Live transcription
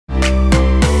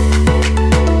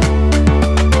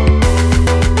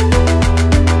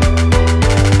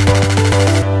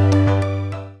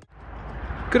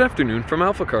Good afternoon from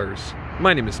AlphaCars.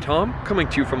 My name is Tom, coming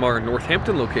to you from our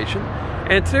Northampton location,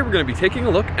 and today we're going to be taking a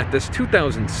look at this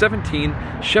 2017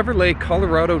 Chevrolet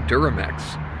Colorado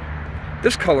Duramax.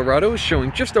 This Colorado is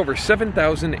showing just over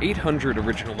 7,800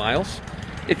 original miles.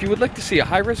 If you would like to see a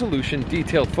high-resolution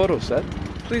detailed photo set,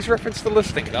 please reference the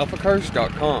listing at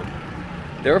alphacars.com.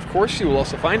 There, of course, you will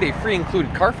also find a free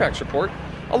included Carfax report,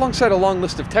 alongside a long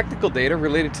list of technical data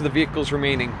related to the vehicle's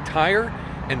remaining tire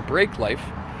and brake life,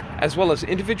 as well as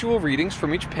individual readings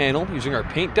from each panel using our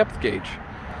paint depth gauge.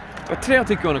 But today I'll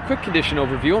take you on a quick condition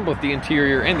overview on both the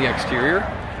interior and the exterior,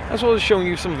 as well as showing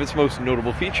you some of its most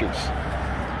notable features.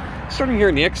 Starting here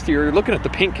in the exterior, looking at the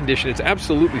paint condition, it's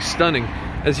absolutely stunning.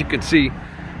 As you can see,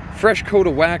 fresh coat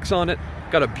of wax on it,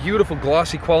 got a beautiful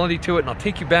glossy quality to it, and I'll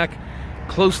take you back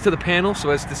close to the panel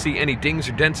so as to see any dings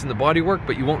or dents in the bodywork,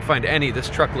 but you won't find any. This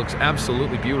truck looks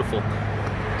absolutely beautiful.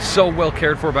 So well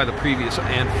cared for by the previous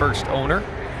and first owner.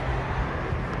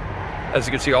 As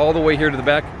you can see, all the way here to the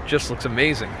back, just looks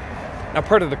amazing. Now,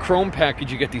 part of the chrome package,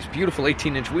 you get these beautiful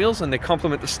 18-inch wheels, and they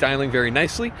complement the styling very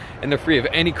nicely, and they're free of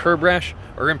any curb rash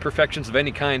or imperfections of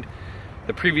any kind.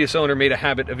 The previous owner made a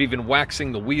habit of even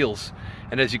waxing the wheels,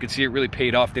 and as you can see, it really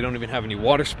paid off. They don't even have any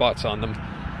water spots on them.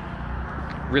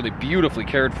 Really beautifully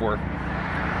cared for.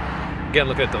 Again,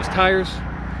 look at those tires.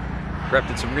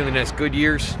 Wrapped in some really nice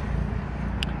Goodyears.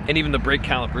 And even the brake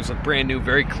calipers look brand new,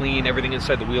 very clean, everything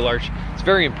inside the wheel arch. It's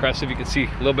very impressive. You can see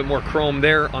a little bit more chrome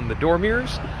there on the door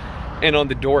mirrors and on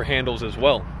the door handles as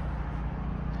well.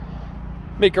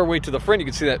 Make our way to the front. You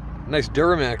can see that nice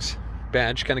Duramax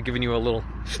badge, kind of giving you a little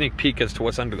sneak peek as to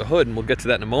what's under the hood, and we'll get to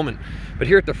that in a moment. But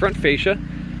here at the front fascia,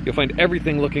 you'll find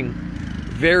everything looking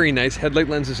very nice. Headlight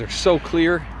lenses are so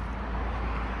clear.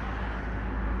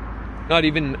 Not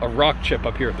even a rock chip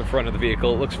up here at the front of the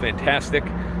vehicle. It looks fantastic.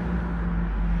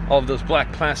 All of those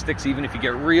black plastics, even if you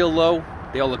get real low,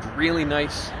 they all look really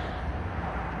nice.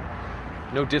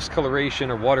 No discoloration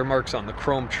or watermarks on the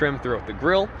chrome trim throughout the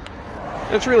grille.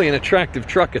 It's really an attractive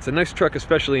truck. It's a nice truck,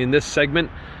 especially in this segment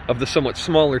of the somewhat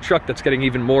smaller truck that's getting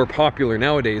even more popular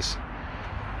nowadays.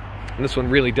 And this one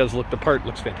really does look the part,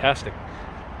 looks fantastic.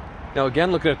 Now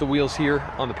again, looking at the wheels here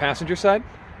on the passenger side,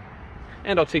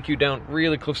 and I'll take you down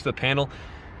really close to the panel.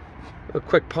 A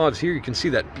quick pause here, you can see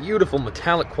that beautiful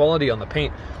metallic quality on the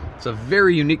paint. It's a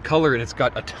very unique color, and it's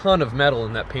got a ton of metal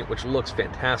in that paint, which looks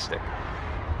fantastic.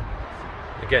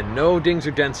 Again, no dings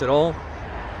or dents at all.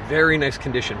 Very nice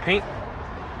condition paint.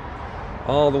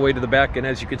 All the way to the back, and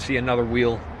as you can see, another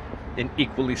wheel in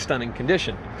equally stunning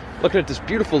condition. Looking at this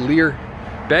beautiful Lear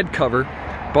bed cover,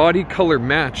 body color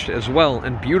matched as well,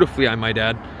 and beautifully, I might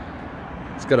add.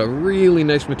 It's got a really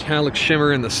nice metallic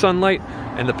shimmer in the sunlight,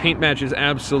 and the paint match is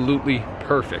absolutely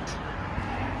perfect.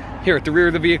 Here at the rear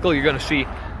of the vehicle, you're going to see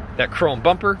that chrome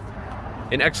bumper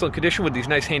in excellent condition with these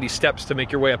nice handy steps to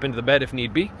make your way up into the bed if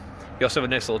need be. You also have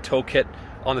a nice little tow kit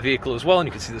on the vehicle as well, and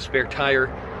you can see the spare tire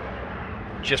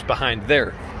just behind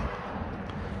there.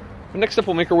 Next up,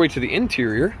 we'll make our way to the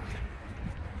interior.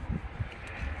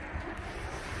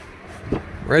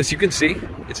 Where, as you can see,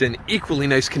 it's in equally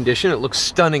nice condition. It looks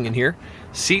stunning in here.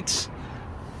 Seats,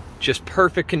 just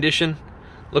perfect condition.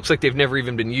 Looks like they've never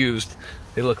even been used.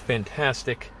 They look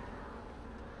fantastic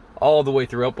all the way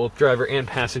throughout, both driver and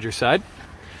passenger side.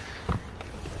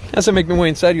 As I make my way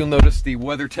inside, you'll notice the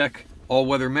WeatherTech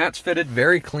all-weather mats fitted,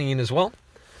 very clean as well.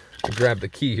 I'll grab the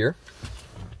key here.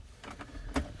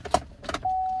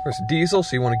 Of course, diesel,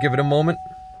 so you want to give it a moment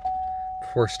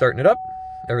before starting it up.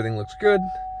 Everything looks good.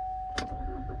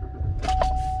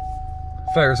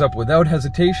 Fires up without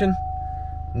hesitation.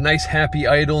 Nice happy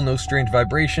idle, no strange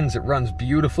vibrations. It runs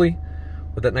beautifully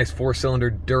with that nice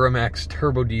 4-cylinder Duramax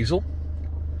turbo diesel.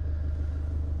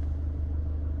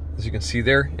 As you can see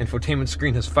there, infotainment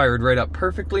screen has fired right up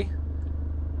perfectly.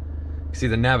 You can see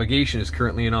the navigation is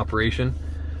currently in operation.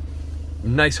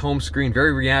 Nice home screen,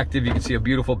 very reactive. You can see a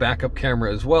beautiful backup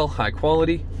camera as well, high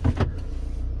quality.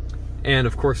 And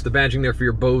of course, the badging there for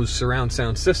your Bose surround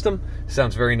sound system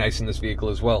sounds very nice in this vehicle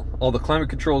as well. All the climate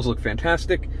controls look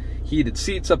fantastic. Heated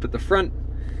seats up at the front,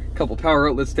 a couple power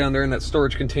outlets down there in that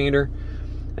storage container,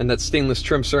 and that stainless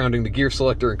trim surrounding the gear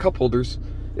selector and cup holders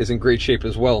is in great shape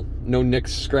as well. No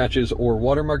nicks, scratches, or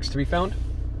watermarks to be found.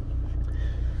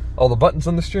 All the buttons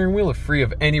on the steering wheel are free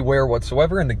of any wear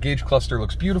whatsoever, and the gauge cluster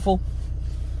looks beautiful.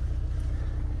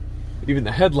 Even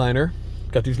the headliner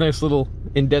got these nice little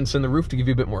indents in the roof to give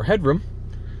you a bit more headroom.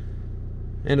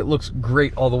 And it looks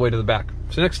great all the way to the back.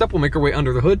 So next up, we'll make our way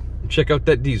under the hood and check out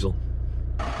that diesel.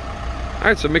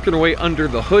 Alright, so making our way under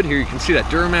the hood here, you can see that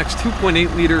Duramax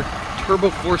 2.8 liter turbo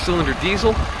 4-cylinder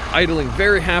diesel, idling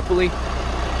very happily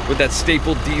with that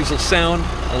staple diesel sound.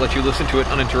 I'll let you listen to it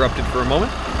uninterrupted for a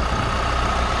moment.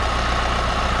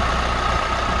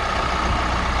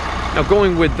 Now,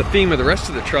 going with the theme of the rest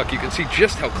of the truck, you can see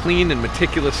just how clean and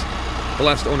meticulous the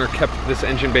last owner kept this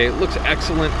engine bay. It looks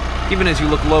excellent. Even as you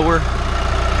look lower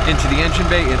into the engine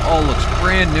bay, it all looks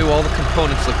brand new. All the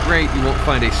components look great. You won't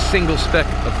find a single speck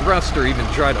of rust or even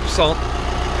dried up salt.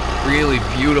 Really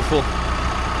beautiful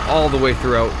all the way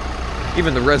throughout.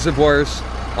 Even the reservoirs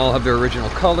all have their original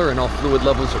color and all fluid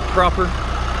levels are proper.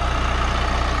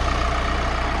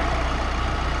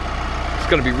 It's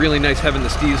going to be really nice having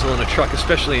this diesel in a truck,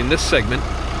 especially in this segment.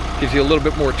 Gives you a little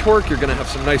bit more torque. You're going to have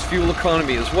some nice fuel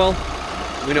economy as well.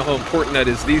 We know how important that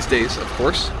is these days, of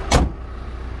course.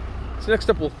 So next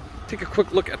up, we'll take a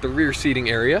quick look at the rear seating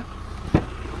area.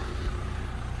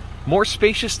 More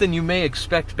spacious than you may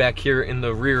expect back here in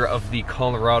the rear of the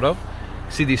Colorado.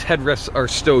 See, these headrests are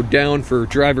stowed down for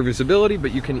driver visibility,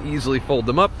 but you can easily fold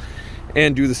them up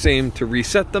and do the same to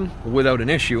reset them without an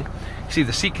issue. See,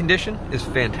 the seat condition is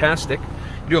fantastic.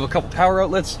 You do have a couple power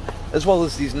outlets, as well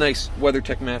as these nice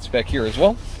WeatherTech mats back here as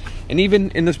well. And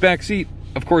even in this back seat,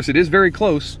 of course, it is very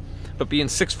close, but being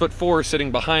 6'4",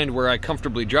 sitting behind where I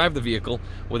comfortably drive the vehicle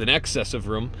with an excess of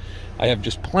room, I have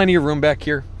just plenty of room back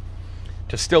here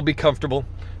to still be comfortable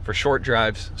for short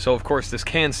drives. So of course this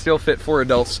can still fit for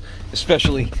adults,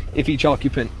 especially if each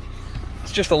occupant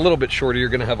is just a little bit shorter. You're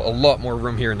gonna have a lot more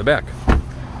room here in the back.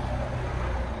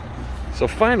 So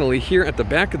finally, here at the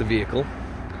back of the vehicle,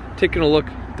 taking a look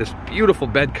at this beautiful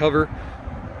bed cover.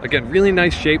 Again, really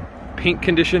nice shape. Paint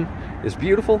condition is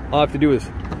beautiful. All I have to do is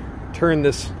turn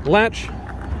this latch,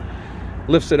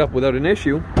 lifts it up without an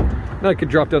issue. Now I can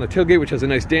drop down the tailgate, which has a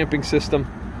nice damping system,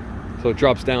 so it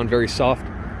drops down very soft.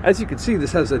 As you can see,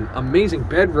 this has an amazing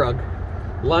bed rug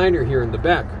liner here in the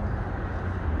back.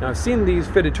 Now, I've seen these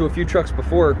fitted to a few trucks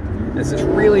before. It's this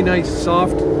really nice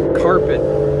soft carpet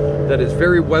that is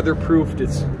very weatherproofed.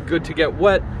 It's good to get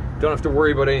wet. Don't have to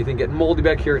worry about anything getting moldy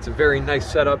back here. It's a very nice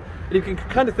setup. And you can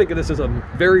kind of think of this as a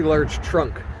very large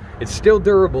trunk. It's still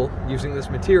durable using this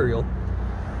material.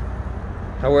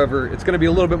 However, it's going to be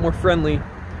a little bit more friendly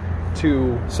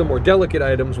to some more delicate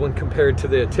items when compared to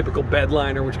the typical bed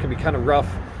liner, which can be kind of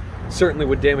rough. Certainly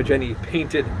would damage any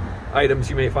painted items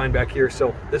you may find back here.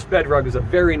 So this bed rug is a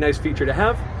very nice feature to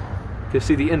have. You can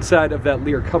see the inside of that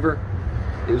Lear cover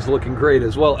is looking great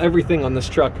as well. Everything on this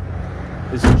truck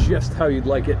is just how you'd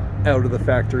like it out of the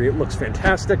factory. It looks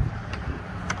fantastic.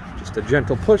 Just a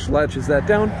gentle push latches that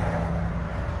down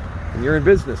and you're in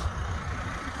business.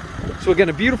 So again,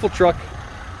 a beautiful truck.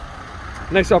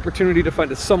 Nice opportunity to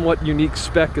find a somewhat unique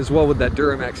spec as well with that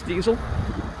Duramax diesel.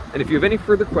 And if you have any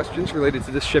further questions related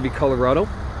to this Chevy Colorado,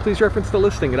 please reference the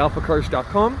listing at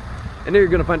alphacars.com, and there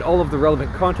you're going to find all of the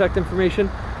relevant contact information.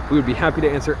 We would be happy to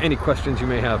answer any questions you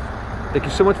may have. Thank you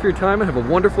so much for your time and have a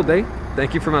wonderful day.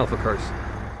 Thank you from AlphaCars.